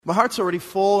My heart's already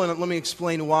full, and let me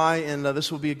explain why, and this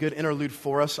will be a good interlude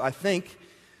for us, I think.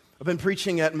 I've been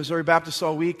preaching at Missouri Baptist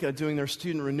all week, doing their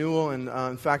student renewal, and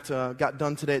in fact, got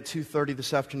done today at 2:30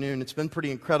 this afternoon. It's been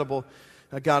pretty incredible.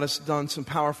 God has done some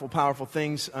powerful, powerful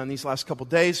things in these last couple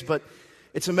days, but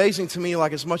it's amazing to me,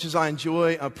 like as much as I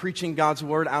enjoy preaching God's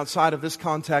Word outside of this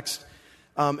context,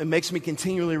 it makes me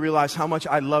continually realize how much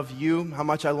I love you, how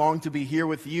much I long to be here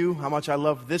with you, how much I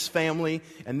love this family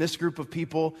and this group of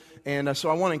people. And so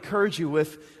I want to encourage you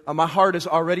with, my heart is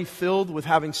already filled with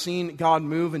having seen God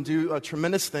move and do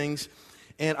tremendous things.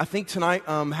 And I think tonight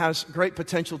has great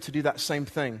potential to do that same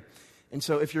thing. And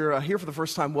so if you're here for the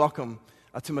first time, welcome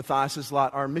to Matthias'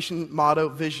 Lot. Our mission motto,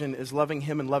 vision, is loving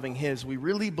Him and loving His. We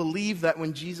really believe that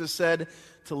when Jesus said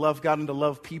to love God and to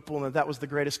love people, and that was the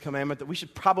greatest commandment, that we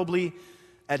should probably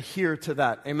adhere to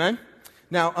that. Amen?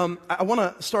 Now, I want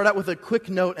to start out with a quick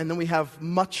note, and then we have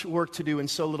much work to do and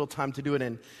so little time to do it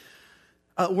in.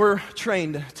 We're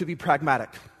trained to be pragmatic.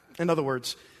 In other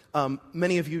words,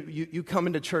 many of you come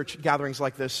into church gatherings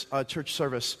like this, church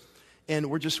service, and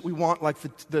we want like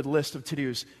the list of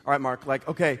to-dos. All right, Mark, like,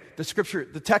 okay,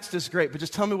 the text is great, but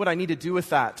just tell me what I need to do with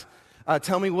that.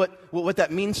 Tell me what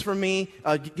that means for me.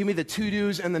 Give me the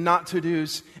to-dos and the not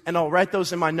to-dos, and I'll write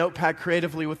those in my notepad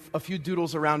creatively with a few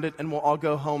doodles around it, and we'll all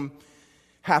go home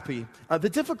happy. The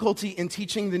difficulty in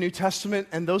teaching the New Testament,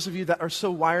 and those of you that are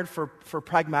so wired for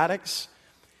pragmatics,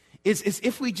 is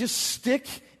if we just stick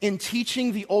in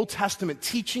teaching the Old Testament,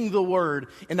 teaching the Word,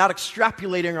 and not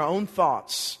extrapolating our own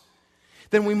thoughts,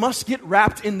 then we must get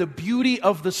wrapped in the beauty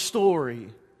of the story.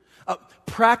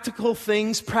 Practical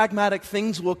things, pragmatic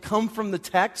things will come from the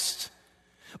text,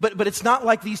 but it's not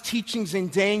like these teachings in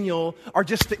Daniel are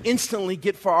just to instantly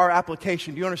get for our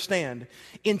application. Do you understand?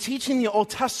 In teaching the Old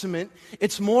Testament,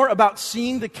 it's more about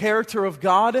seeing the character of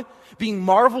God, being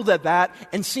marveled at that,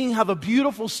 and seeing how the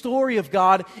beautiful story of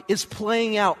God is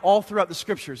playing out all throughout the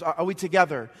Scriptures. Are we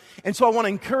together? And so I want to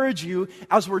encourage you,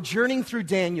 as we're journeying through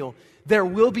Daniel, there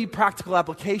will be practical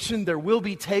application, there will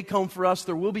be take-home for us,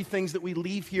 there will be things that we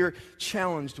leave here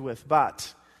challenged with,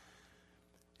 but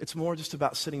it's more just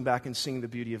about sitting back and seeing the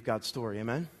beauty of God's story,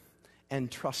 amen? And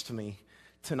trust me,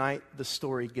 tonight the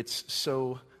story gets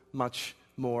so much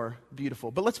more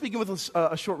beautiful. But let's begin with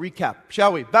a short recap,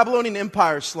 shall we? Babylonian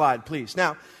Empire slide, please.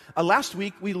 Now, last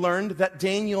week we learned that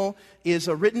Daniel is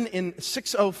written in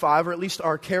 605, or at least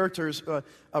our characters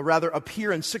rather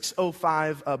appear in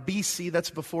 605 BC.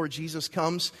 That's before Jesus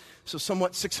comes, so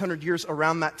somewhat 600 years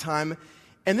around that time.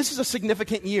 And this is a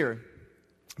significant year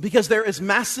because there is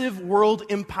massive world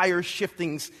empire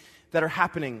shiftings that are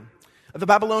happening. The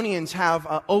Babylonians have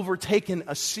overtaken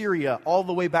Assyria all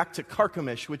the way back to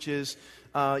Carchemish, which is,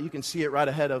 you can see it right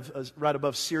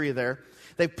above Syria there.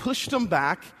 They pushed them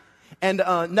back, and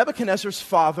Nebuchadnezzar's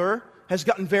father has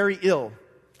gotten very ill.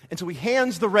 And so he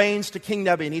hands the reins to King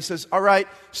Nebi, and he says, all right,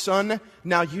 son,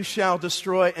 now you shall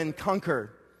destroy and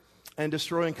conquer. And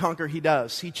destroy and conquer he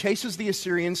does. He chases the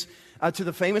Assyrians to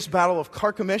the famous battle of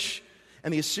Carchemish,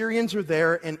 and the Assyrians are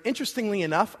there. And interestingly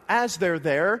enough, as they're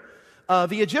there,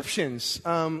 the Egyptians,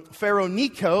 Pharaoh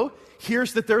Necho,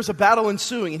 hears that there's a battle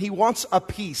ensuing, and he wants a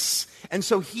peace. And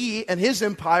so he and his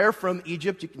empire from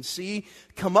Egypt, you can see,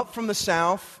 come up from the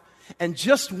south. And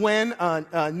just when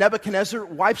Nebuchadnezzar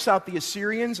wipes out the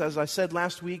Assyrians, as I said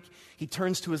last week, he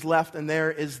turns to his left, and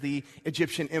there is the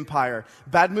Egyptian empire.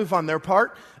 Bad move on their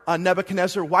part.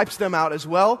 Nebuchadnezzar wipes them out as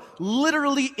well,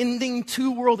 literally ending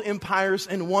two world empires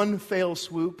in one fell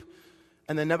swoop.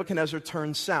 And then Nebuchadnezzar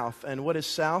turns south. And what is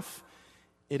south?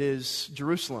 It is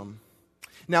Jerusalem.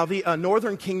 Now, the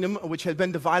northern kingdom, which had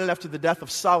been divided after the death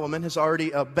of Solomon, has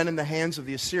already been in the hands of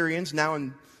the Assyrians, now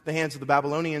in the hands of the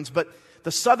Babylonians. But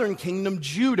the southern kingdom,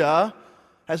 Judah,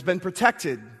 has been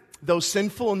protected. Though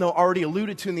sinful, and though already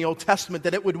alluded to in the Old Testament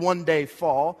that it would one day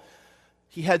fall,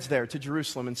 he heads there to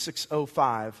Jerusalem in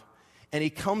 605. And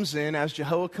he comes in as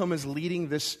Jehoiakim is leading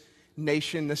this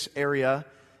nation, this area,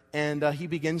 and he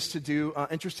begins to do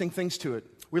interesting things to it.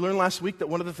 We learned last week that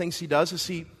one of the things he does is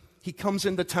he comes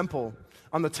in the temple,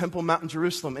 on the Temple Mount in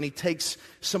Jerusalem, and he takes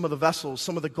some of the vessels,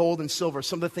 some of the gold and silver,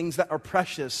 some of the things that are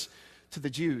precious to the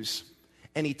Jews,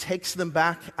 and he takes them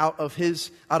back out of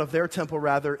their temple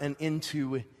rather, and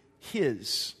into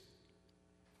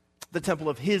the temple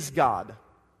of his God.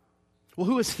 Well,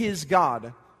 who is his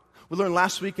God? We learned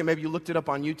last week, and maybe you looked it up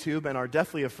on YouTube and are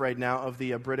deathly afraid now of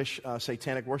the British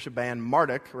satanic worship band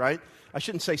Marduk, right? I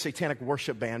shouldn't say satanic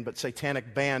worship band, but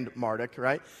satanic band Marduk,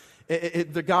 right?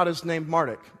 The god is named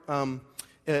Marduk.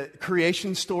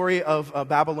 Creation story of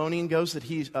Babylonian goes that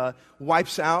he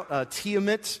wipes out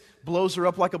Tiamat, blows her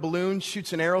up like a balloon,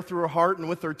 shoots an arrow through her heart, and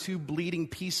with her two bleeding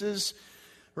pieces,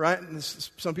 right? And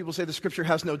some people say the scripture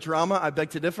has no drama. I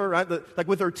beg to differ, right? Like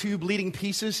with our two bleeding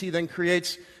pieces, he then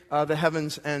creates the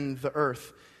heavens and the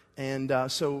earth. And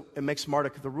so it makes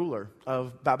Marduk the ruler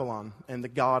of Babylon and the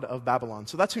god of Babylon.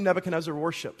 So that's who Nebuchadnezzar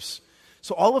worships.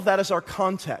 So all of that is our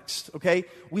context, okay?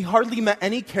 We hardly met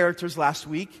any characters last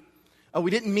week.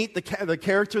 We didn't meet the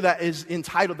character that is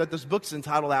entitled, that this book's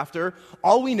entitled after.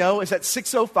 All we know is at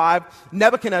 605,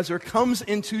 Nebuchadnezzar comes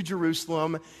into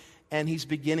Jerusalem, and he's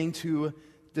beginning to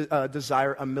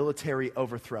desire a military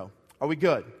overthrow. Are we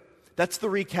good? That's the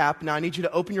recap. Now I need you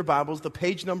to open your Bibles. The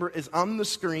page number is on the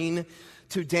screen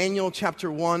to Daniel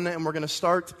chapter 1, and we're going to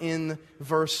start in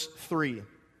verse 3.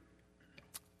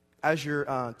 As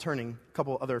you're turning, a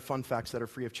couple other fun facts that are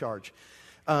free of charge.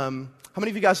 How many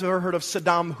of you guys have ever heard of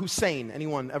Saddam Hussein?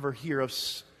 Anyone ever hear of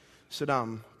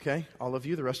Saddam? Okay, all of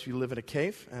you. The rest of you live in a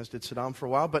cave, as did Saddam for a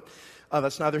while, but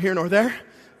that's neither here nor there.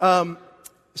 Saddam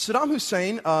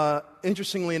Hussein,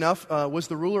 interestingly enough, was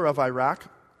the ruler of Iraq.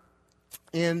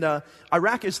 And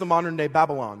Iraq is the modern-day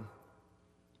Babylon.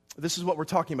 This is what we're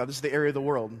talking about. This is the area of the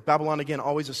world. Babylon, again,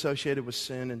 always associated with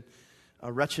sin and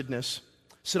wretchedness.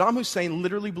 Saddam Hussein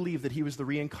literally believed that he was the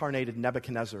reincarnated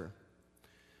Nebuchadnezzar.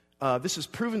 This is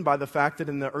proven by the fact that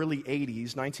in the early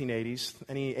 80s, 1980s,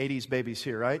 any 80s babies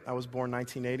here, right? I was born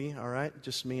 1980, all right?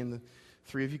 Just me and the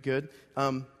three of you, good.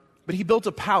 But he built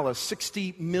a palace,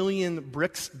 60 million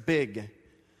bricks big.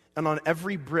 And on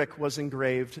every brick was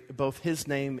engraved both his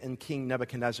name and King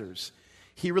Nebuchadnezzar's.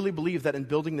 He really believed that in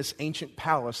building this ancient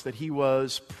palace that he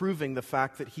was proving the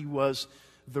fact that he was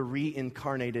the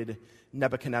reincarnated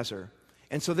Nebuchadnezzar.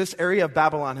 And so this area of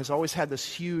Babylon has always had this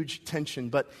huge tension,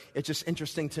 but it's just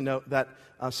interesting to note that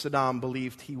Saddam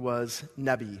believed he was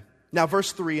Nebi. Now,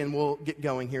 verse 3, and we'll get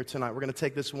going here tonight. We're going to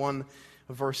take this one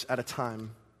verse at a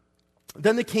time.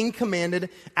 Then the king commanded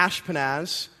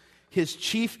Ashpenaz, his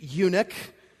chief eunuch,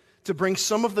 to bring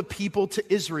some of the people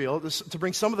to Israel, to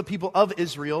bring some of the people of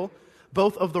Israel,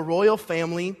 both of the royal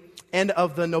family and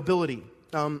of the nobility.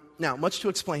 Now, much to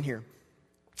explain here.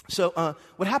 So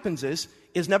what happens is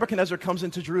Nebuchadnezzar comes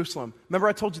into Jerusalem. Remember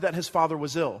I told you that his father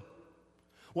was ill.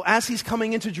 Well, as he's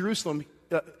coming into Jerusalem,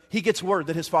 he gets word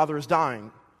that his father is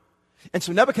dying. And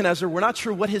so Nebuchadnezzar, we're not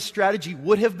sure what his strategy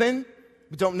would have been.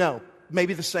 We don't know.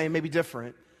 Maybe the same, maybe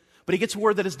different. But he gets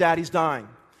word that his daddy's dying.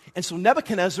 And so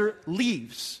Nebuchadnezzar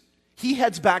leaves. He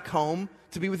heads back home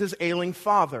to be with his ailing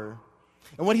father.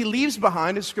 And what he leaves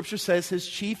behind, as Scripture says, his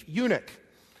chief eunuch.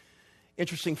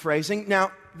 Interesting phrasing.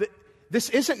 Now, this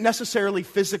isn't necessarily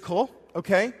physical,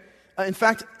 okay? In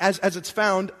fact, as it's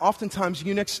found, oftentimes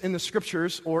eunuchs in the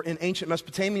Scriptures or in ancient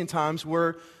Mesopotamian times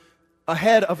were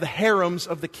ahead of the harems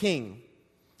of the king.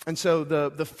 And so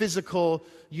the physical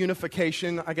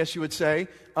unification, I guess you would say,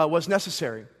 was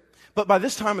necessary. But by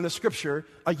this time in the Scripture,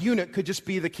 a eunuch could just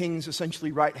be the king's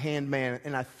essentially right-hand man.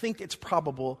 And I think it's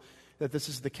probable that this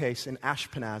is the case in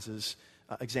Ashpenaz's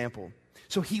example.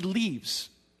 So he leaves.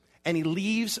 And he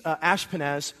leaves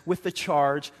Ashpenaz with the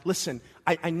charge, listen,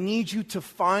 I need you to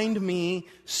find me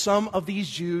some of these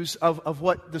Jews of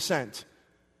what descent?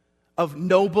 Of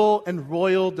noble and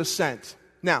royal descent.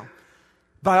 Now,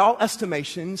 by all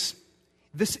estimations,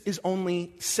 this is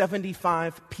only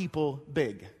 75 people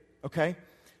big, okay?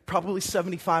 Probably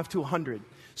 75 to 100.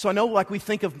 So I know like we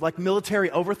think of like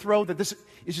military overthrow, that this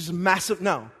is just massive.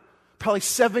 No, probably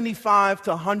 75 to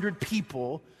 100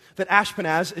 people that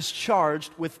Ashpenaz is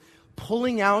charged with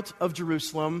pulling out of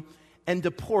Jerusalem and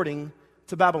deporting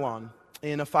to Babylon.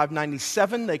 In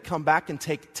 597, they come back and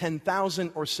take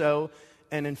 10,000 or so,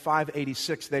 and in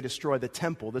 586, they destroy the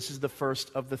temple. This is the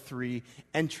first of the three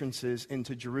entrances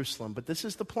into Jerusalem. But this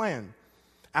is the plan.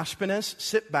 Ashpenaz,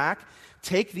 sit back,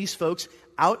 take these folks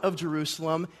out of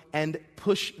Jerusalem, and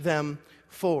push them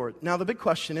forward. Now, the big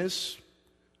question is,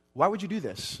 why would you do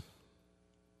this?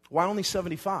 Why only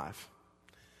 75?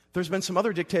 There's been some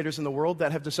other dictators in the world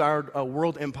that have desired a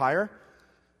world empire,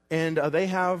 and they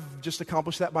have just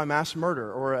accomplished that by mass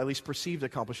murder, or at least perceived to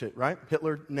accomplish it, right?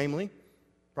 Hitler, namely.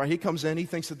 Right? He comes in, he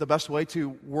thinks that the best way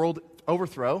to world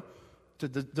overthrow, to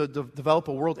develop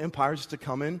a world empire, is to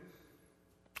come in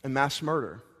and mass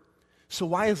murder. So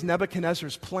why is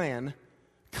Nebuchadnezzar's plan,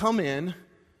 come in,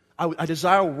 I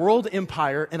desire a world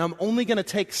empire, and I'm only going to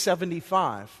take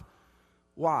 75?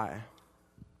 Why?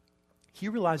 He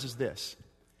realizes this.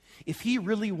 If he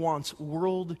really wants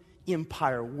world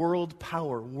empire, world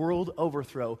power, world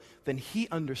overthrow, then he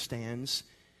understands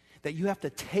that you have to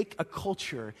take a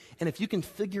culture, and if you can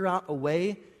figure out a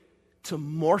way to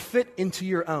morph it into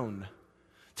your own,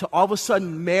 to all of a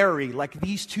sudden marry like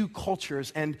these two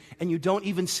cultures, and you don't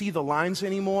even see the lines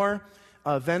anymore,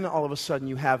 then all of a sudden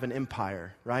you have an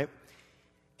empire, right?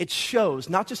 it shows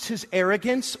not just his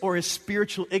arrogance or his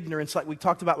spiritual ignorance like we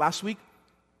talked about last week,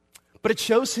 but it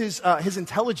shows his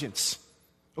intelligence.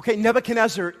 Okay,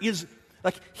 Nebuchadnezzar is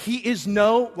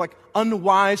no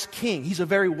unwise king. He's a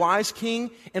very wise king,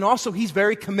 and also he's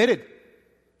very committed.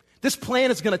 This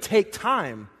plan is going to take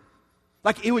time.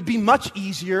 Like, it would be much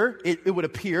easier, it would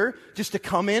appear, just to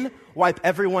come in, wipe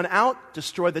everyone out,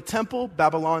 destroy the temple,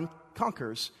 Babylon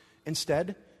conquers.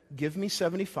 Instead, give me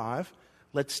 75,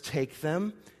 let's take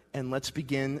them, and let's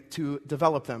begin to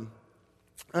develop them.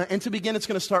 And to begin, it's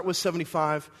going to start with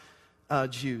 75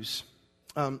 Jews.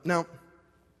 Now,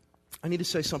 I need to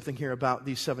say something here about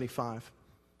these 75.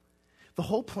 The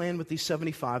whole plan with these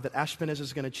 75 that Ashpenaz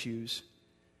is going to choose,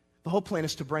 the whole plan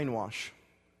is to brainwash.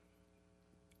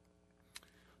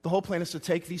 The whole plan is to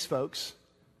take these folks,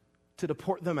 to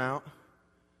deport them out,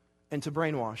 and to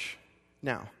brainwash.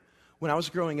 Now, when I was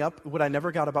growing up, what I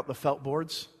never got about the felt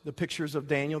boards, the pictures of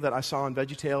Daniel that I saw on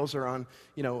VeggieTales or on,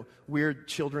 weird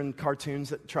children cartoons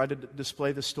that tried to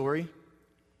display the story,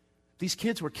 these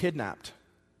kids were kidnapped.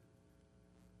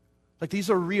 Like, these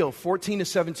are real 14 to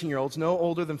 17-year-olds, no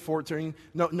older than 14,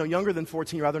 no younger than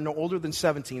 14, rather, no older than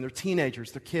 17. They're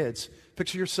teenagers, they're kids.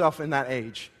 Picture yourself in that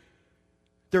age.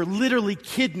 They're literally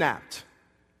kidnapped,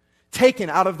 taken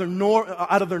out of their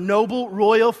noble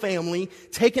royal family,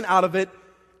 taken out of it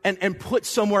and put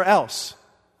somewhere else.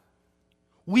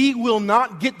 We will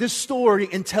not get this story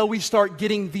until we start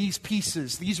getting these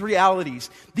pieces, these realities.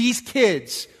 These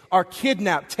kids are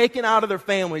kidnapped, taken out of their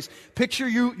families. Picture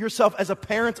yourself as a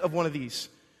parent of one of these.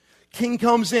 King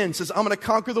comes in, says, I'm going to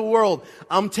conquer the world.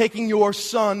 I'm taking your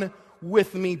son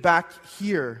with me back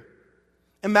here.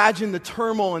 Imagine the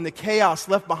turmoil and the chaos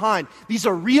left behind. These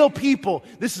are real people.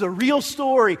 This is a real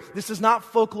story. This is not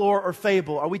folklore or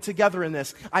fable. Are we together in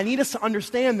this? I need us to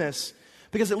understand this,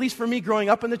 because at least for me, growing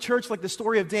up in the church, like the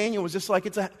story of Daniel was just like,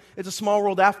 it's a small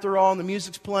world after all, and the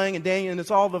music's playing, and Daniel, and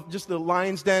it's all just the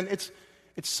lion's den. It's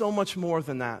so much more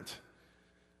than that.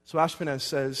 So Ashpenaz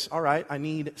says, all right, I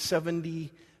need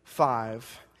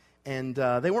 75. And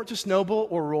they weren't just noble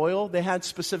or royal. They had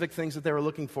specific things that they were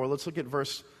looking for. Let's look at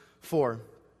verse 4.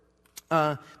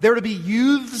 There to be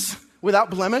youths without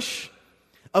blemish,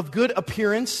 of good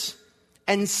appearance,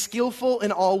 and skillful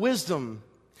in all wisdom,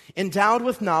 endowed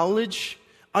with knowledge,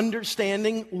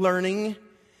 understanding, learning,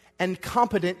 and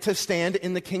competent to stand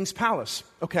in the king's palace.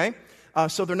 Okay?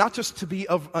 So they're not just to be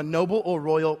of noble or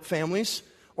royal families,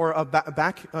 or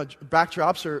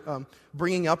backdrops, or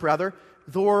bringing up, rather.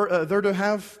 They're to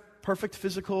have perfect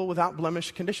physical, without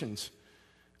blemish conditions.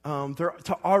 They're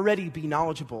to already be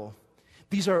knowledgeable.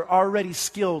 These are already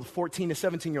skilled 14 to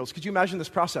 17-year-olds. Could you imagine this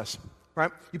process,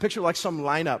 right? You picture like some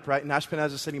lineup, right? And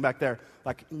Ashpenaz is sitting back there.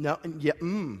 Like, no, yeah,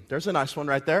 there's a nice one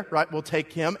right there, right? We'll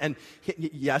take him, and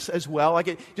yes, as well.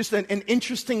 Like, just an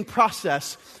interesting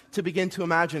process to begin to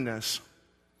imagine this.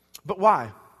 But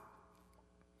why?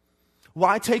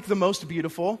 Why take the most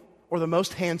beautiful or the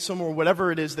most handsome or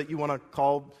whatever it is that you want to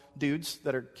call dudes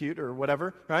that are cute or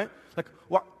whatever, right? Like,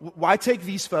 why take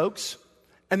these folks?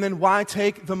 And then why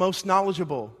take the most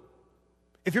knowledgeable?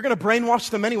 If you're going to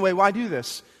brainwash them anyway, why do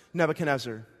this,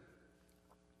 Nebuchadnezzar?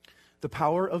 The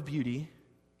power of beauty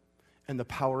and the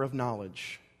power of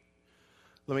knowledge.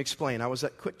 Let me explain. I was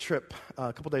at Quick Trip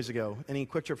a couple days ago. Any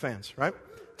Quick Trip fans, right?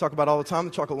 Talk about all the time.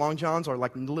 The chocolate Long Johns are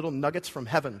like little nuggets from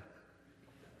heaven.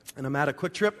 And I'm at a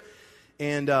Quick Trip,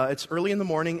 and it's early in the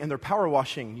morning, and they're power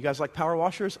washing. You guys like power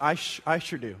washers? I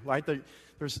sure do, right?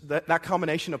 There's that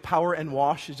combination of power and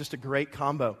wash is just a great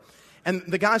combo. And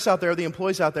the guy's out there, the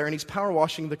employee's out there, and he's power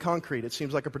washing the concrete. It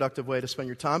seems like a productive way to spend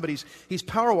your time, but he's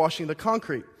power washing the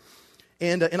concrete.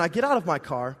 And I get out of my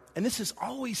car, and this is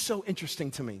always so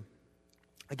interesting to me.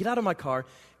 I get out of my car,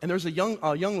 and there's a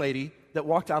young lady that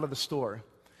walked out of the store.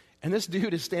 And this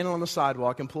dude is standing on the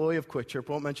sidewalk, employee of Quick Trip,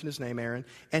 won't mention his name, Aaron,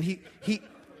 and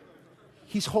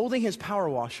he's holding his power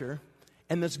washer,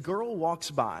 and this girl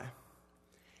walks by.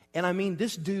 And I mean,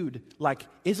 this dude, like,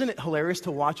 isn't it hilarious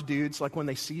to watch dudes, like, when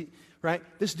they see, right?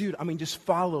 This dude, I mean, just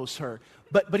follows her.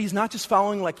 But he's not just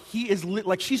following, like, he is,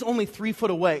 like, she's only 3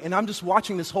 foot away. And I'm just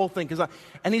watching this whole thing.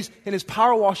 And his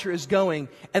power washer is going.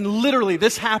 And literally,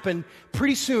 this happened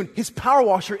pretty soon. His power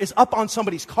washer is up on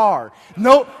somebody's car.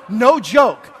 No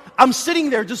joke. I'm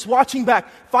sitting there just watching back.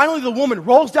 Finally, the woman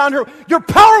rolls down her, "You're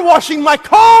power washing my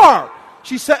car!"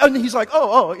 She said, and he's like,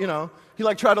 oh, He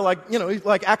tried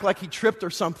to act like he tripped or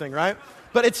something, right?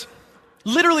 But it's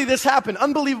literally this happened.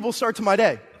 Unbelievable start to my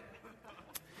day.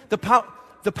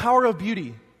 The power of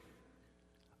beauty.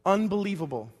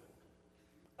 Unbelievable.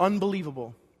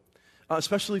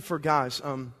 Especially for guys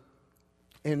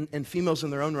and females in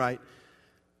their own right.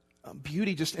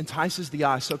 Beauty just entices the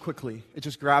eye so quickly. It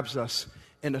just grabs us.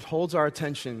 and it holds our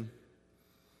attention.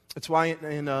 That's why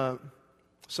in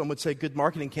some would say good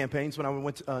marketing campaigns, when I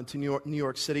went to New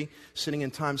York City, sitting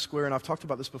in Times Square, and I've talked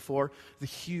about this before, the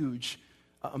huge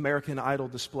American Idol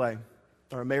display,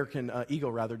 or American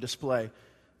Eagle, rather, display.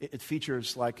 It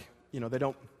features, like, they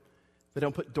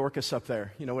don't put Dorcas up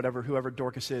there, whoever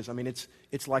Dorcas is. I mean,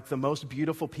 it's like the most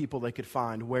beautiful people they could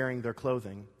find wearing their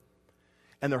clothing.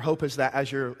 And their hope is that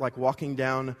as you're like walking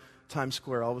down Times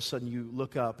Square, all of a sudden you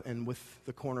look up, and with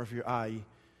the corner of your eye,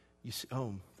 you see,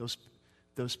 oh,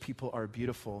 those people are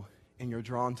beautiful, and you're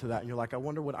drawn to that, and you're like, I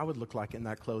wonder what I would look like in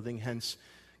that clothing, hence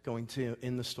going to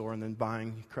in the store and then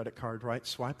buying credit card, right?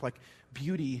 Swipe. Like,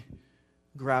 beauty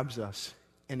grabs us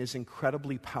and is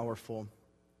incredibly powerful.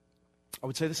 I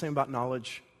would say the same about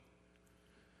knowledge.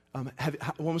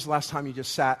 When was the last time you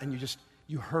just sat and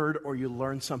you heard or you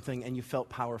learned something and you felt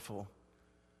powerful,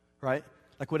 right?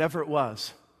 Like, whatever it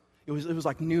was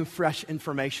like new, fresh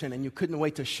information, and you couldn't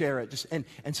wait to share it.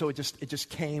 And so it just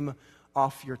came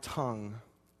off your tongue.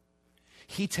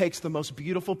 He takes the most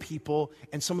beautiful people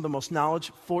and some of the most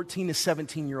knowledge, 14 to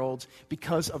 17-year-olds,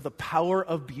 because of the power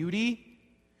of beauty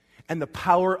and the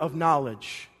power of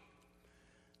knowledge.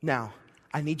 Now,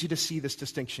 I need you to see this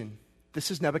distinction.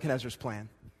 This is Nebuchadnezzar's plan.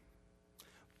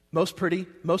 Most pretty,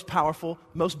 most powerful,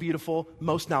 most beautiful,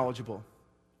 most knowledgeable.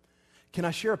 Can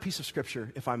I share a piece of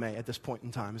scripture, if I may, at this point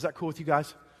in time? Is that cool with you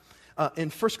guys? In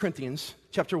 1 Corinthians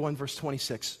chapter 1, verse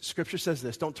 26, scripture says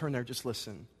this. Don't turn there, just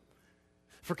listen.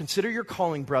 For consider your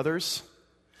calling, brothers.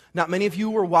 Not many of you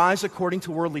were wise according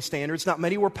to worldly standards. Not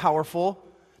many were powerful.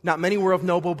 Not many were of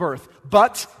noble birth.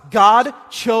 But God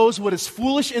chose what is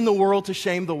foolish in the world to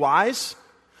shame the wise.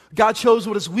 God chose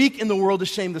what is weak in the world to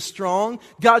shame the strong.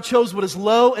 God chose what is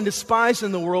low and despised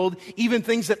in the world, even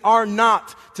things that are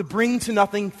not, to bring to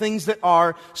nothing things that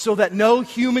are, so that no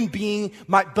human being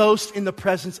might boast in the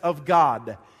presence of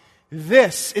God.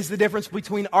 This is the difference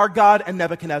between our God and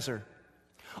Nebuchadnezzar.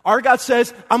 Our God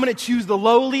says, I'm going to choose the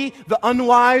lowly, the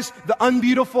unwise, the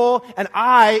unbeautiful, and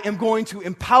I am going to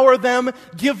empower them,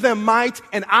 give them might,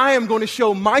 and I am going to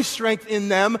show my strength in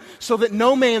them so that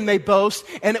no man may boast,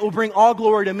 and it will bring all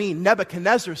glory to me.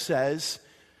 Nebuchadnezzar says,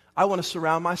 I want to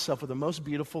surround myself with the most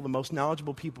beautiful, the most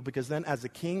knowledgeable people, because then as a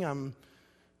king, I'm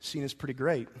seen as pretty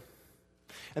great.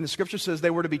 And the scripture says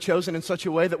they were to be chosen in such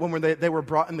a way that when they were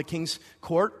brought in the king's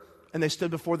court and they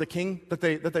stood before the king, that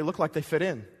they looked like they fit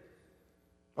in.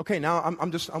 Okay, now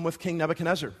I'm with King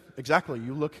Nebuchadnezzar. Exactly,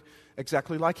 you look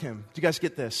exactly like him. Do you guys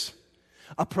get this?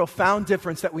 A profound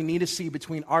difference that we need to see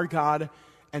between our God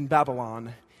and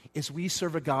Babylon is we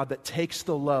serve a God that takes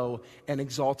the low and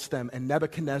exalts them, and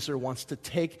Nebuchadnezzar wants to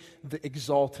take the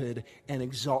exalted and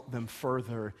exalt them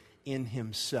further in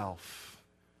himself.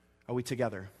 Are we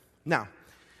together? Now,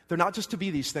 they're not just to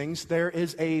be these things. There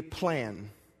is a plan,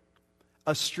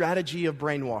 a strategy of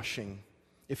brainwashing,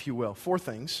 if you will. 4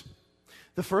 things.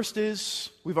 The first is,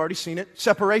 we've already seen it,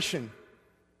 separation.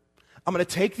 I'm going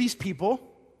to take these people,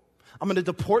 I'm going to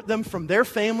deport them from their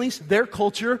families, their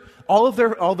culture, all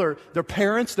their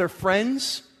parents, their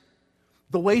friends,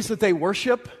 the ways that they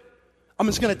worship. I'm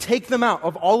just going to take them out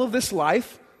of all of this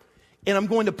life, and I'm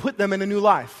going to put them in a new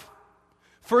life.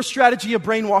 First strategy of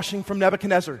brainwashing from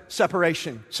Nebuchadnezzar,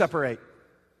 separation, separate.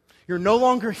 You're no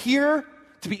longer here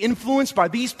to be influenced by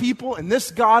these people and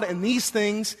this God and these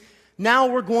things. Now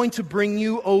we're going to bring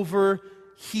you over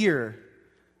here.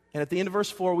 And at the end of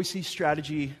verse 4, we see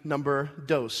strategy number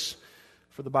dos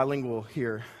for the bilingual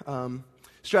here.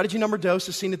 Strategy number dos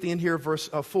is seen at the end here of verse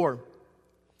 4.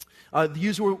 The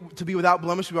Jews were to be without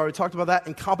blemish. We've already talked about that.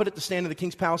 And competent to stand in the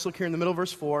king's palace. Look here in the middle of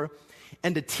verse 4.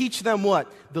 And to teach them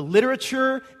what? The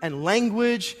literature and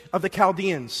language of the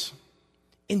Chaldeans.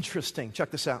 Interesting.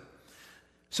 Check this out.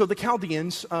 So the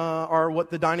Chaldeans are what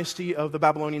the dynasty of the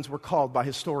Babylonians were called by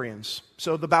historians.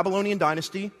 So the Babylonian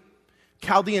dynasty,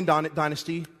 Chaldean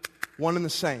dynasty, one and the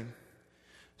same.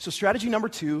 So strategy number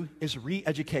 2 is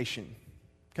re-education.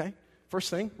 Okay? First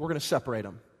thing, we're going to separate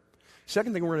them.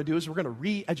 Second thing we're going to do is we're going to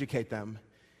re-educate them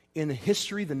in the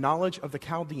history, the knowledge of the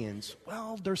Chaldeans.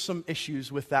 Well, there's some issues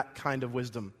with that kind of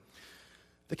wisdom.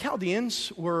 The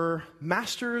Chaldeans were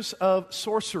masters of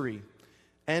sorcery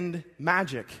and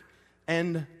magic,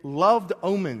 and loved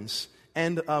omens,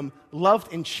 and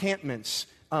loved enchantments.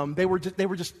 They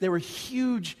were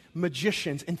huge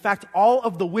magicians. In fact, all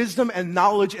of the wisdom and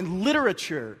knowledge and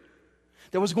literature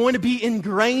that was going to be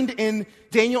ingrained in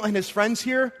Daniel and his friends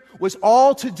here was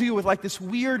all to do with like this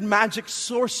weird magic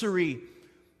sorcery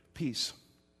piece.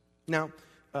 Now,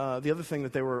 the other thing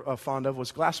that they were fond of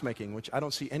was glassmaking, which I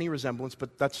don't see any resemblance,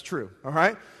 but that's true. All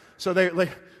right, so they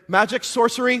magic,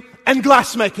 sorcery, and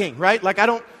glassmaking, right? Like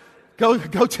go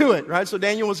to it, right? So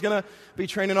Daniel was going to be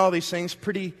trained in all these things.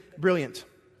 Pretty brilliant.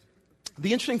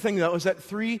 The interesting thing, though, is that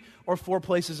 3 or 4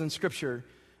 places in Scripture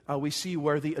we see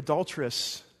where the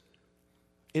adulteress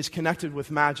is connected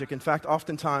with magic. In fact,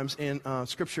 oftentimes in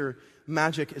Scripture,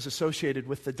 magic is associated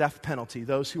with the death penalty.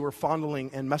 Those who were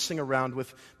fondling and messing around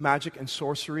with magic and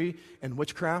sorcery and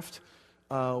witchcraft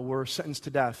were sentenced to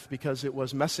death because it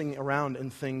was messing around in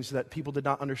things that people did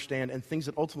not understand and things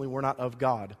that ultimately were not of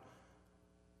God.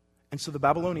 And so the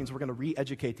Babylonians were going to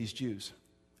re-educate these Jews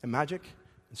in magic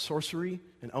and sorcery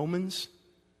and omens,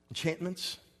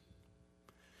 enchantments.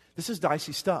 This is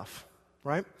dicey stuff,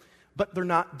 right? But they're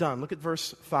not done. Look at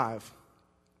verse 5.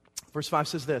 Verse 5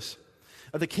 says this.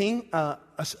 The king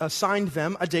assigned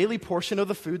them a daily portion of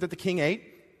the food that the king ate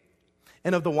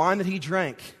and of the wine that he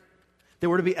drank. They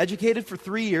were to be educated for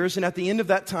 3 years, and at the end of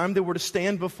that time, they were to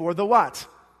stand before the what?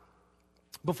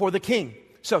 Before the king.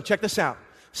 So, check this out.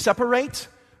 Separate,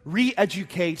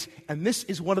 re-educate, and this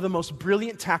is one of the most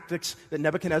brilliant tactics that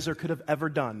Nebuchadnezzar could have ever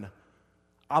done.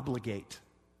 Obligate.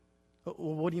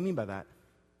 Well, what do you mean by that?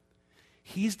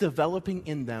 He's developing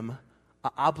in them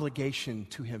an obligation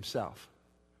to himself.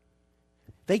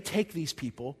 They take these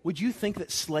people. Would you think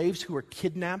that slaves who are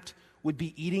kidnapped would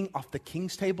be eating off the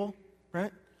king's table,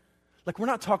 right? Like, we're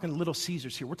not talking Little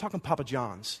Caesars here. We're talking Papa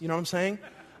John's. You know what I'm saying?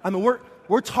 I mean,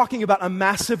 we're talking about a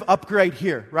massive upgrade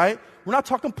here, right? We're not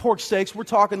talking pork steaks. We're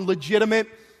talking legitimate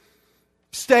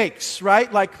steaks,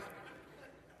 right? Like,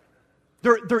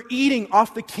 they're eating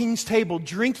off the king's table,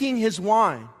 drinking his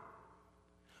wine.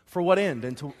 For what end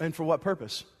and for what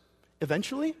purpose?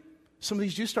 Eventually, some of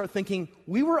these Jews start thinking,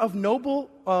 we were of noble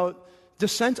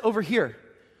descent over here.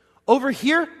 Over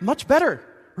here, much better,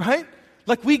 right?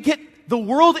 Like, we get the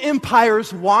world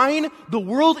empire's wine, the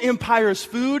world empire's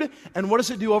food, and what does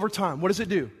it do over time? What does it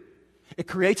do? It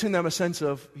creates in them a sense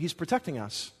of, he's protecting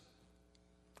us.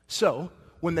 So,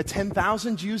 when the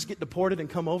 10,000 Jews get deported and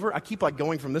come over, I keep like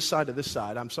going from this side to this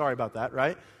side. I'm sorry about that,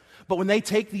 right? But when they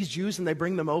take these Jews and they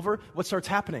bring them over, what starts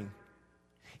happening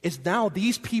is now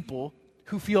these people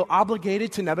who feel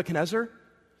obligated to Nebuchadnezzar,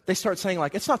 they start saying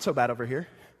like, it's not so bad over here.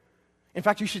 In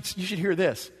fact, you should hear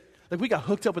this. Like, we got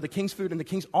hooked up with the king's food and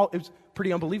it was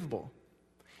pretty unbelievable.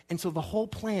 And so the whole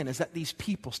plan is that these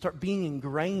people start being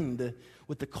ingrained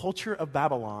with the culture of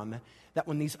Babylon, that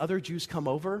when these other Jews come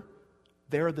over,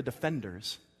 they're the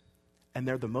defenders, and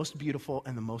they're the most beautiful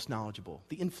and the most knowledgeable,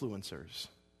 the influencers.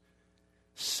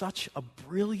 Such a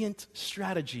brilliant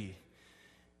strategy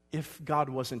if God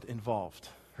wasn't involved,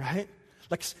 right?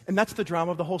 Like, and that's the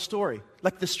drama of the whole story.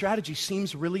 Like, the strategy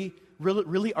seems really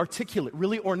articulate,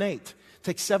 really ornate.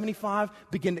 Take 75,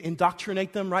 begin to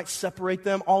indoctrinate them, right? Separate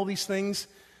them, all these things.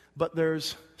 But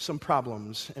there's some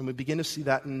problems, and we begin to see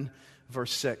that in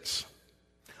verse 6.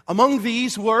 Among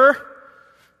these were,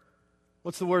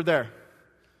 what's the word there?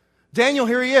 Daniel,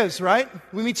 here he is, right?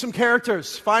 We meet some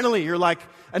characters. Finally, you're like,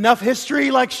 enough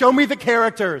history, like, show me the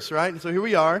characters, right? And so here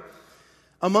we are.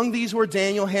 Among these were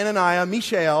Daniel, Hananiah,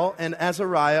 Mishael, and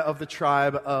Azariah of the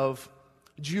tribe of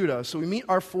Judah. So we meet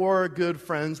our 4 good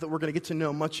friends that we're going to get to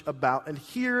know much about. And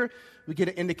here we get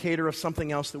an indicator of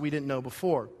something else that we didn't know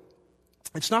before.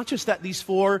 It's not just that these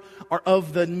 4 are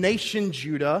of the nation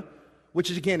Judah,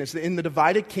 which is, again, is in the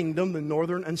divided kingdom, the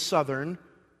northern and southern.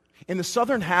 In the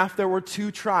southern half, there were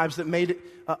 2 tribes that made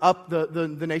up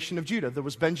the nation of Judah. There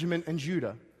was Benjamin and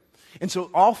Judah. And so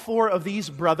all 4 of these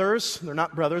brothers, they're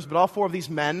not brothers, but all 4 of these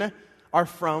men are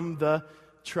from the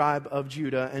tribe of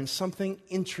Judah. And something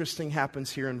interesting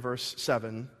happens here in verse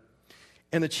 7.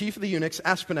 And the chief of the eunuchs,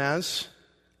 Ashpenaz,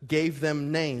 gave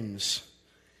them names.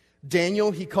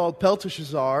 Daniel he called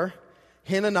Belteshazzar.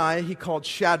 Hananiah he called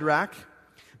Shadrach.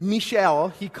 Mishael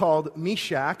he called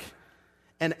Meshach.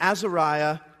 And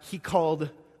Azariah he called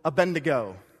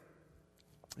Abednego.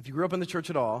 If you grew up in the church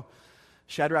at all,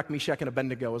 Shadrach, Meshach, and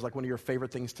Abednego was like one of your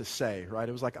favorite things to say, right?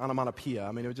 It was like onomatopoeia.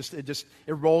 I mean, it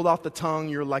rolled off the tongue.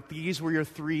 You're like, these were your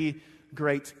 3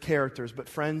 great characters. But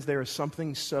friends, there is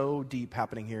something so deep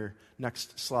happening here.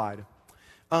 Next slide.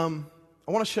 I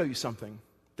want to show you something.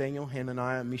 Daniel,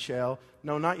 Hananiah, Mishael.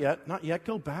 No, not yet. Not yet.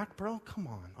 Go back, bro. Come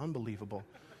on. Unbelievable.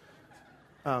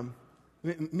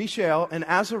 Mishael and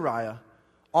Azariah.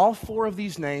 All 4 of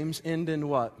these names end in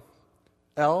what?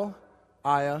 El,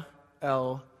 Aya,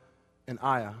 El, and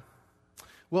Aya.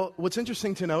 Well, what's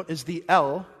interesting to note is the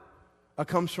El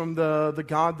comes from the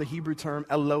God, the Hebrew term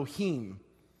Elohim.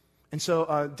 And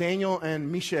so Daniel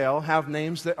and Mishael have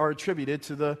names that are attributed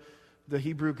to the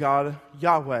Hebrew God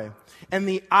Yahweh. And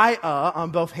the Aya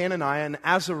on both Hananiah and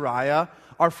Azariah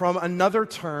are from another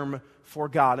term for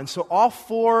God. And so all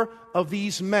 4 of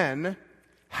these men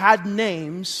had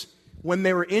names when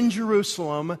they were in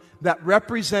Jerusalem that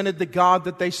represented the God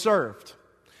that they served.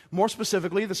 More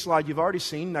specifically, the slide you've already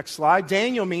seen, next slide,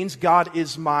 Daniel means God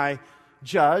is my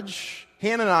judge.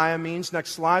 Hananiah means,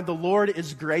 next slide, the Lord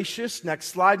is gracious. Next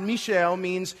slide, Mishael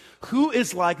means who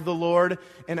is like the Lord.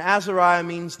 And Azariah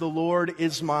means the Lord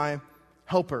is my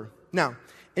helper. Now,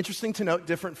 interesting to note,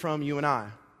 different from you and I.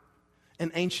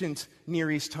 In ancient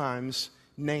Near East times,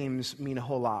 names mean a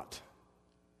whole lot.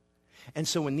 And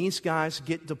so when these guys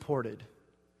get deported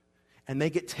and they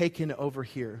get taken over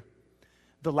here,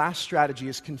 the last strategy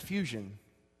is confusion.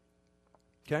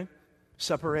 Okay?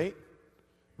 Separate,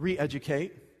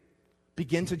 re-educate,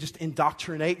 begin to just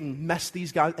indoctrinate and mess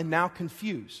these guys, and now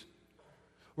confuse.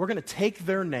 We're going to take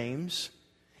their names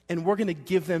and we're going to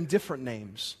give them different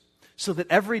names so that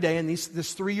every day in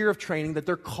this 3 year of training that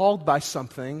they're called by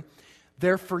something,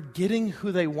 they're forgetting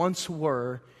who they once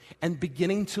were and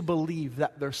beginning to believe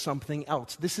that there's something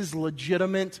else. This is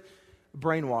legitimate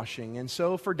brainwashing. And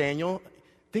so for Daniel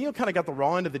kind of got the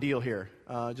raw end of the deal here,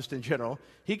 just in general.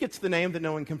 He gets the name that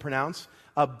no one can pronounce.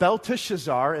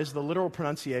 Belteshazzar is the literal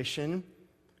pronunciation,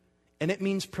 and it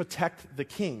means protect the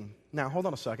king. Now, hold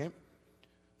on a second.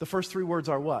 The first 3 words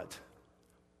are what?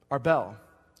 Are Bel.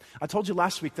 I told you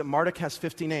last week that Marduk has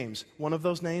 50 names. One of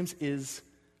those names is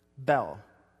Bel.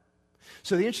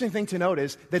 So the interesting thing to note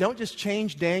is they don't just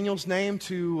change Daniel's name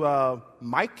to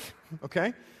Mike,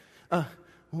 okay?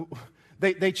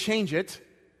 They change it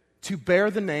to bear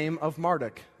the name of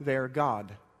Marduk, their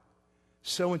god.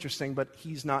 So interesting, but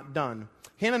he's not done.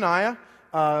 Hananiah,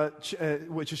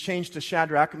 which is changed to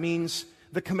Shadrach, means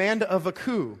the command of a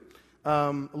coup.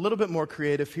 A little bit more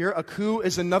creative here. A coup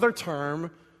is another term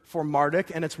for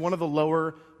Marduk, and it's one of the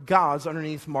lower gods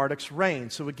underneath Marduk's reign.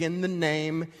 So again, the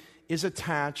name is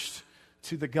attached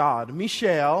to the god.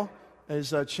 Mishael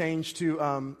is changed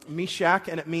to Meshach,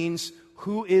 and it means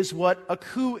who is what a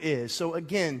coup is. So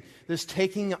again, this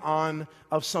taking on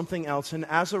of something else. And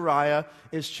Azariah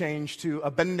is changed to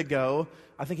Abednego.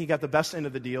 I think he got the best end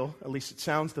of the deal, at least it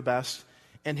sounds the best.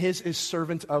 And his is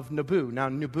servant of Nabu. Now,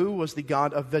 Nabu was the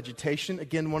god of vegetation.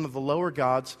 Again, one of the lower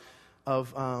gods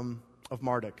of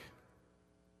Marduk.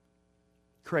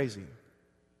 Crazy.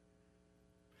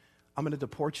 I'm going to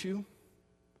deport you.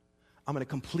 I'm going to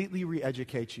completely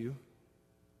re-educate you.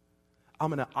 I'm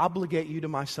going to obligate you to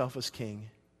myself as king.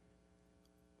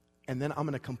 And then I'm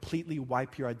going to completely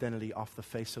wipe your identity off the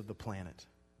face of the planet.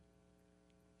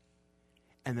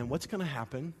 And then what's going to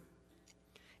happen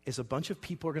is a bunch of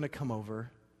people are going to come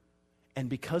over, and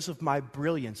because of my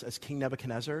brilliance as King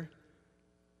Nebuchadnezzar,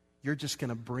 you're just going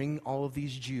to bring all of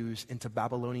these Jews into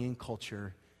Babylonian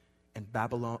culture, and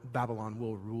Babylon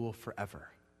will rule forever.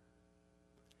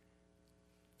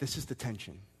 This is the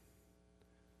tension.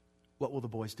 What will the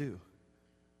boys do?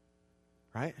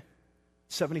 Right?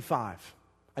 75.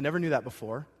 I never knew that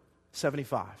before.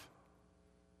 75.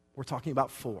 We're talking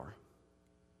about 4.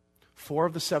 4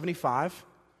 of the 75,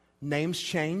 names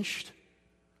changed,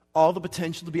 all the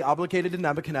potential to be obligated to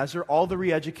Nebuchadnezzar, all the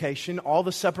re-education, all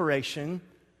the separation.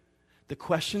 The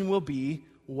question will be,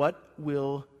 what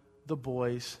will the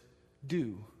boys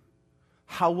do?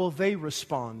 How will they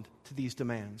respond to these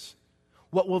demands?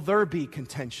 What will there be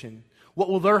contention? What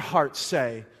will their hearts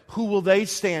say? Who will they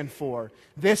stand for?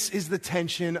 This is the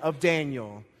tension of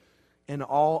Daniel, and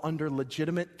all under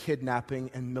legitimate kidnapping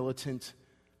and militant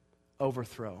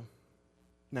overthrow.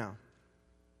 Now,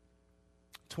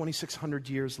 2,600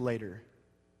 years later,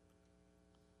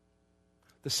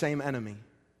 the same enemy,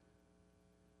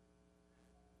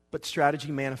 but strategy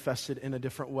manifested in a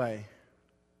different way.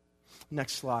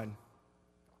 Next slide.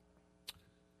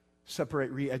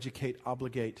 Separate, re-educate,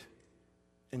 obligate,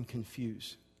 and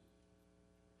confuse.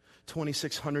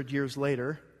 2,600 years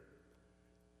later,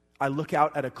 I look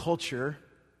out at a culture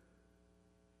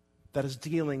that is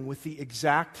dealing with the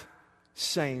exact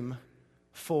same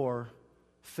 4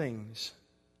 things.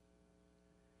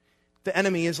 The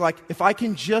enemy is like, if I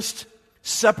can just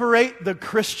separate the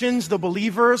Christians, the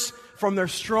believers, from their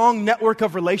strong network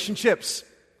of relationships,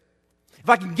 if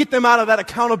I can get them out of that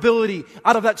accountability,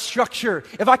 out of that structure,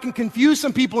 if I can confuse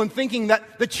some people in thinking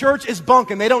that the church is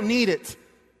bunk and they don't need it,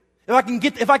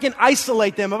 if I can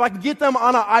isolate them, if I can get them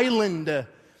on an island,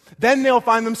 then they'll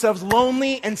find themselves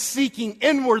lonely and seeking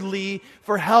inwardly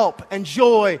for help and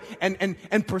joy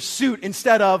and pursuit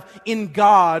instead of in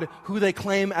God, who they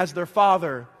claim as their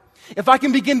Father. if I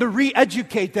can begin to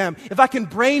re-educate them, if I can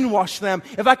brainwash them,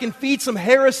 if I can feed some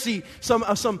heresy, some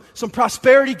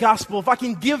prosperity gospel, if I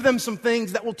can give them some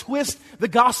things that will twist the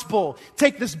gospel,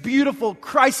 take this beautiful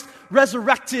Christ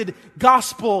resurrected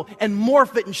gospel and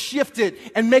morph it and shift it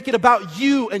and make it about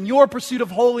you and your pursuit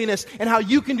of holiness and how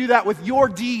you can do that with your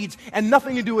deeds and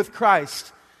nothing to do with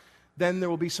Christ, then there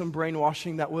will be some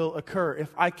brainwashing that will occur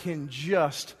if I can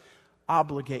just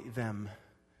obligate them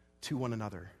to one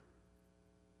another.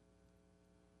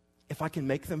 If I can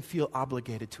make them feel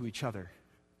obligated to each other.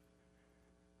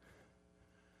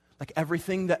 Like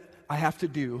everything that I have to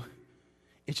do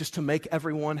is just to make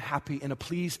everyone happy and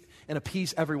appease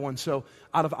everyone. So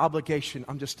out of obligation,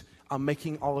 I'm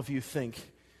making all of you think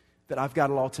that I've got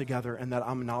it all together and that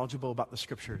I'm knowledgeable about the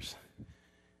scriptures.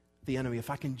 The enemy, if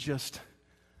I can just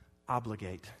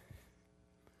obligate.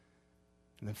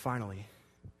 And then finally,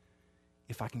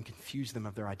 if I can confuse them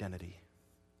of their identity.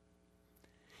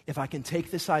 If I can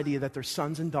take this idea that they're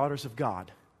sons and daughters of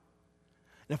God,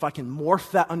 and if I can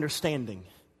morph that understanding,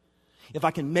 if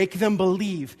I can make them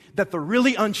believe that they're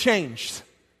really unchanged,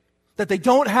 that they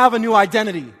don't have a new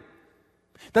identity,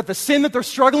 that the sin that they're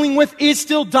struggling with is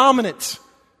still dominant,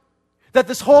 that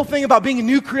this whole thing about being a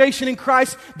new creation in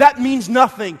Christ, that means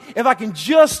nothing. If I can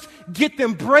just get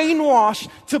them brainwashed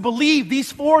to believe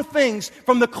these four things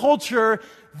from the culture,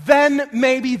 then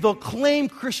maybe they'll claim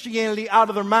Christianity out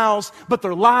of their mouths, but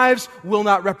their lives will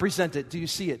not represent it. Do you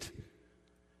see it?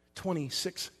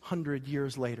 2,600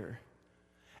 years later,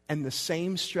 and the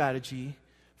same strategy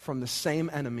from the same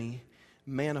enemy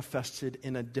manifested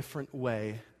in a different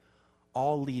way,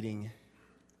 all leading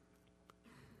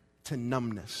to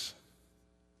numbness.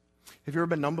 Have you ever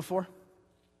been numb before?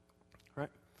 Right?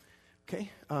 Okay.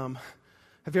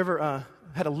 Have you ever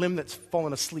had a limb that's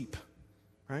fallen asleep?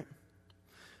 Right?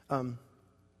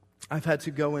 I've had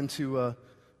to go into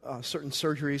certain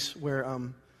surgeries where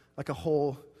like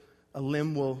a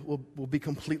limb will be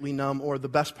completely numb, or the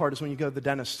best part is when you go to the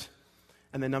dentist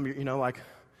and they numb your, like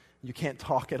you can't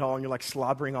talk at all and you're like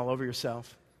slobbering all over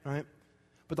yourself, right?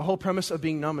 But the whole premise of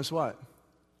being numb is what?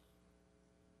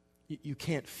 You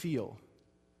can't feel.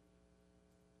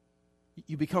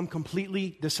 You become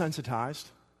completely desensitized.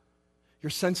 Your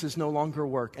senses no longer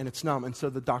work and it's numb, and so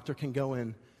the doctor can go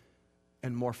in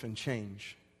and morph and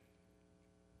change.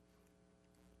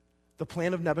 The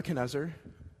plan of Nebuchadnezzar,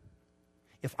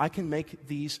 if I can make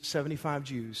these 75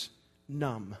 Jews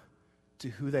numb to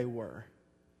who they were,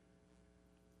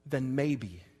 then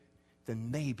maybe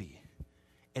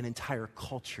an entire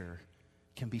culture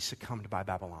can be succumbed by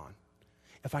Babylon.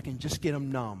 If I can just get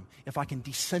them numb, if I can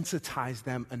desensitize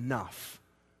them enough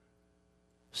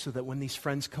so that when these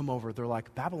friends come over, they're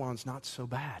like, Babylon's not so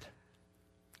bad.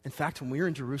 In fact, when we were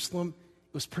in Jerusalem,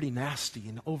 it was pretty nasty,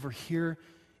 and over here,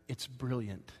 it's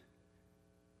brilliant.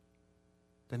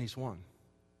 Then he's won.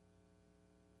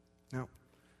 Now,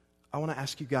 I want to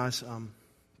ask you guys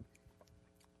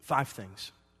 5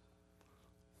 things.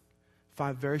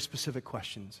 5 very specific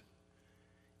questions.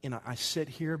 And I sit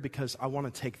here because I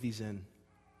want to take these in.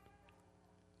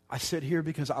 I sit here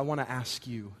because I want to ask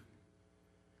you,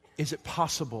 is it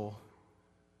possible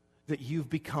that you've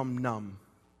become numb?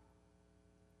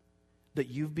 That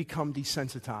you've become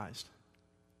desensitized?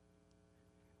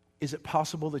 Is it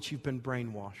possible that you've been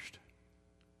brainwashed?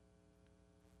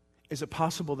 Is it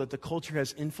possible that the culture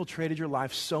has infiltrated your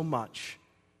life so much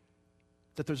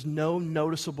that there's no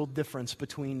noticeable difference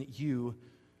between you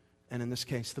and, in this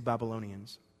case, the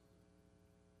Babylonians?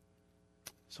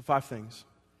 So 5 things.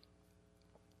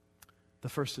 The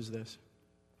first is this.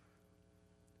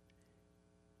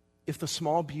 If the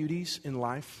small beauties in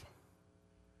life,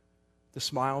 the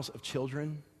smiles of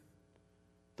children,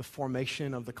 the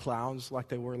formation of the clouds like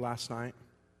they were last night,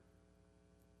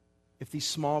 if these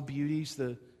small beauties,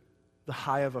 the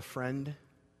high of a friend,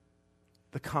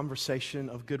 the conversation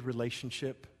of good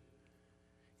relationship,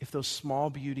 if those small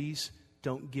beauties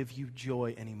don't give you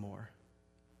joy anymore,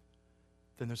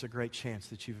 then there's a great chance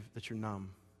that you're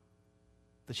numb,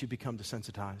 that you become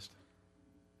desensitized.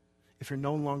 If you're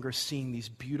no longer seeing these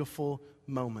beautiful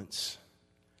moments,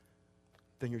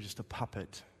 then you're just a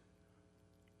puppet.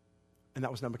 And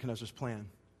that was Nebuchadnezzar's plan.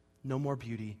 No more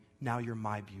beauty, now you're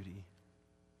my beauty.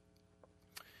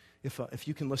 If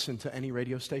you can listen to any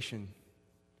radio station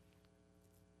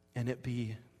and it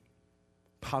be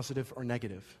positive or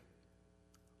negative,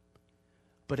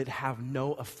 but it have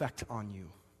no effect on you,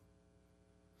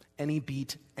 any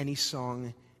beat, any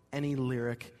song, any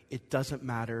lyric, it doesn't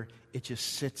matter. It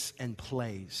just sits and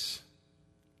plays.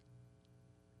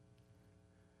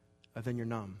 Then you're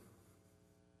numb.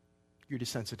 You're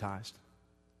desensitized.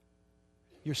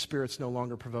 Your spirit's no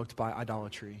longer provoked by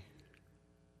idolatry.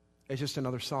 It's just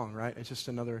another song, right? It's just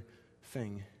another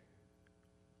thing.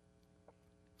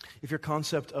 If your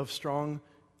concept of strong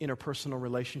interpersonal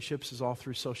relationships is all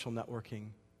through social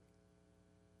networking,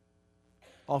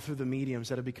 all through the mediums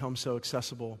that have become so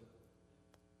accessible.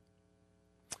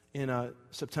 In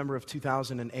September of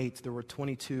 2008, there were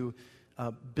 22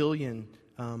 billion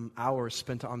hours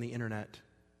spent on the internet.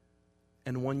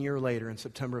 And 1 year later, in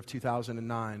September of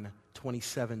 2009,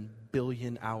 27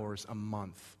 billion hours a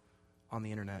month on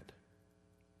the internet.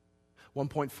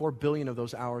 1.4 billion of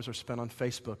those hours are spent on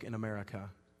Facebook in America.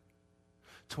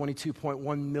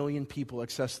 22.1 million people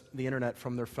access the internet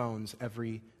from their phones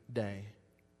every day.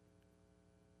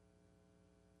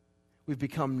 We've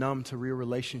become numb to real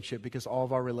relationship because all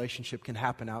of our relationship can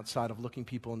happen outside of looking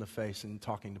people in the face and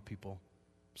talking to people,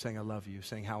 saying I love you,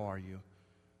 saying how are you.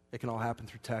 It can all happen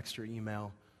through text or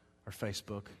email or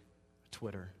Facebook, or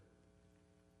Twitter.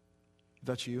 If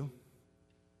that's you,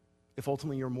 if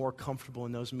ultimately you're more comfortable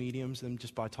in those mediums than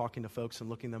just by talking to folks and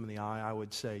looking them in the eye, I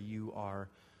would say you are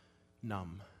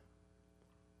numb,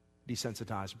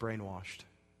 desensitized, brainwashed,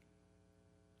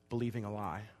 believing a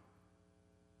lie.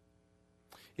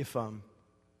 If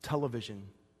television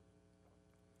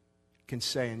can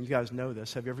say, and you guys know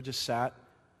this, have you ever just sat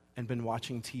and been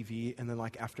watching TV and then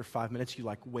like after 5 minutes you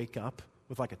like wake up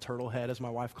with like a turtle head, as my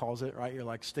wife calls it, right? You're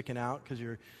like sticking out because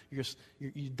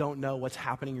you don't know what's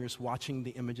happening. You're just watching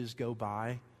the images go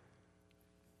by.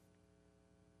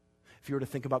 If you were to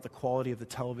think about the quality of the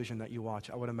television that you watch,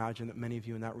 I would imagine that many of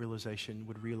you in that realization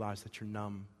would realize that you're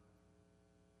numb,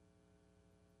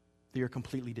 that you're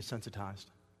completely desensitized.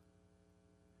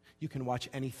 You can watch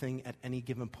anything at any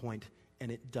given point,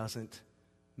 and it doesn't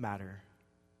matter.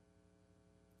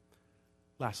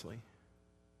 Lastly,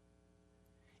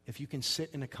 if you can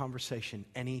sit in a conversation,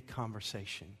 any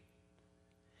conversation,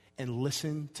 and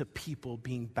listen to people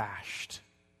being bashed,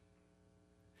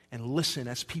 and listen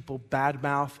as people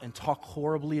badmouth and talk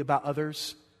horribly about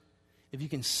others, if you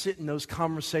can sit in those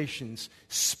conversations,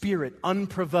 spirit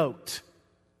unprovoked,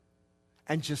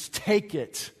 and just take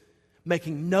it,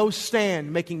 making no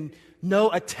stand, making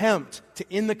no attempt to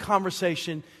end the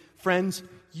conversation, friends,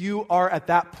 you are at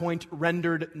that point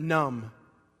rendered numb,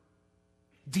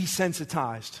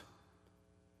 desensitized,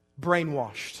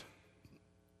 brainwashed.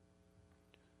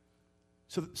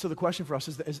 So the question for us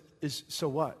is so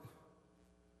what?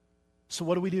 So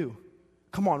what do we do?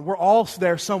 Come on, we're all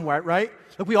there somewhere, right?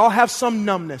 Like we all have some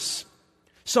numbness,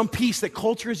 some piece that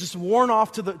culture has just worn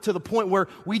off to the point where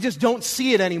we just don't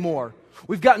see it anymore.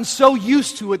 We've gotten so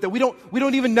used to it that we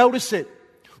don't even notice it.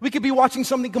 We could be watching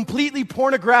something completely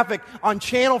pornographic on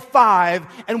Channel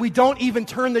 5 and we don't even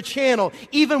turn the channel,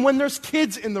 even when there's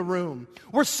kids in the room.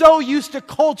 We're so used to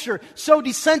culture, so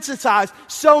desensitized,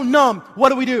 so numb. What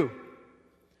do?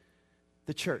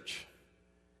 The church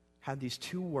had these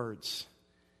two words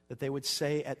that they would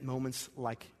say at moments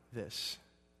like this.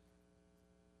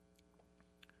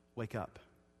 Wake up.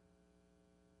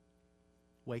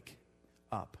 Wake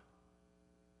up.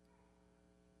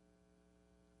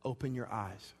 Open your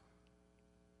eyes.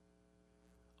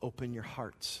 Open your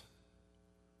hearts.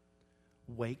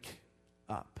 Wake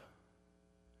up.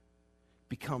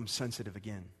 Become sensitive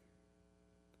again.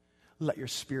 Let your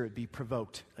spirit be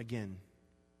provoked again.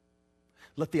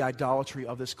 Let the idolatry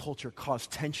of this culture cause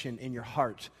tension in your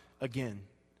heart again.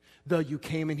 Though you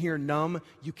came in here numb,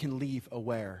 you can leave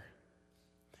aware.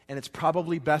 And it's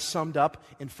probably best summed up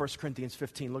in 1 Corinthians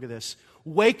 15. Look at this.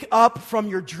 Wake up from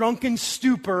your drunken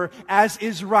stupor as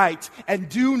is right, and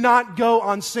do not go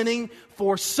on sinning,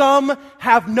 for some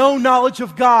have no knowledge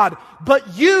of God.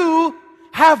 But you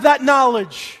have that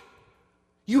knowledge.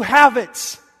 You have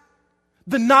it.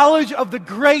 The knowledge of the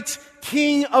great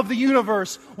King of the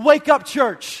universe. Wake up,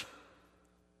 church.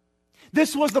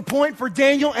 This was the point for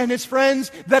Daniel and his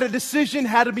friends that a decision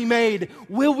had to be made.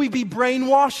 Will we be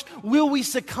brainwashed? Will we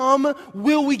succumb?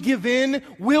 Will we give in?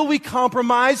 Will we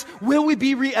compromise? Will we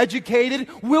be re-educated?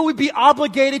 Will we be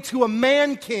obligated to a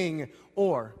man king?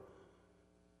 Or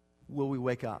will we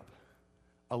wake up,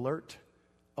 alert,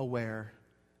 aware,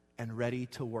 and ready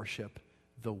to worship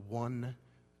the one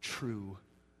true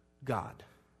God?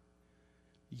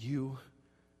 You,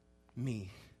 me,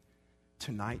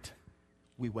 tonight,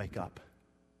 we wake up.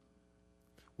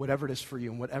 Whatever it is for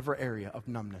you, in whatever area of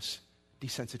numbness,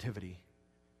 desensitivity,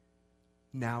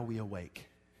 now we awake.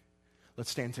 Let's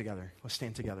stand together. Let's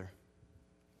stand together.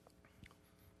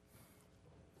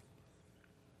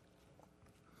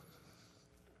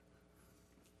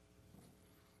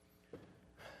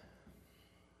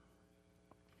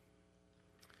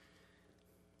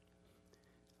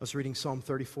 I was reading Psalm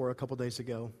 34 a couple days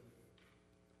ago.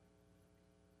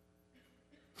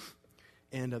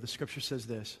 And the scripture says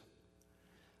this: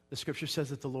 The Scripture says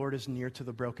that the Lord is near to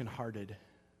the brokenhearted.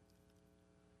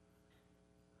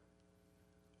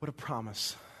 What a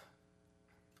promise.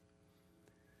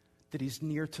 That He's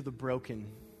near to the broken.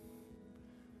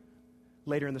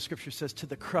 Later in the Scripture says, to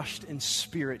the crushed in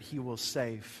spirit He will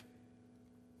save.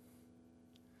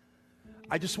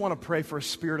 I just want to pray for a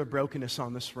spirit of brokenness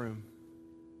on this room.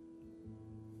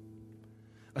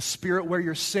 A spirit where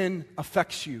your sin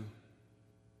affects you.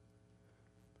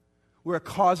 Where it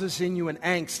causes in you an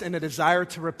angst and a desire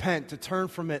to repent, to turn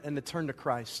from it and to turn to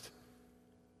Christ.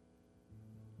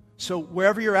 So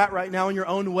wherever you're at right now in your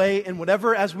own way, and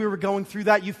whatever as we were going through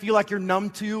that you feel like you're numb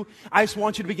to, I just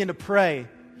want you to begin to pray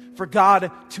for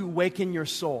God to awaken your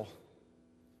soul.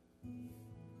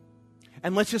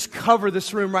 And let's just cover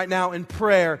this room right now in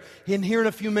prayer. And here in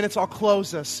a few minutes I'll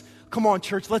close us. Come on,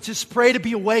 church, let's just pray to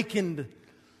be awakened.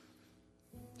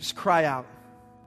 Just cry out.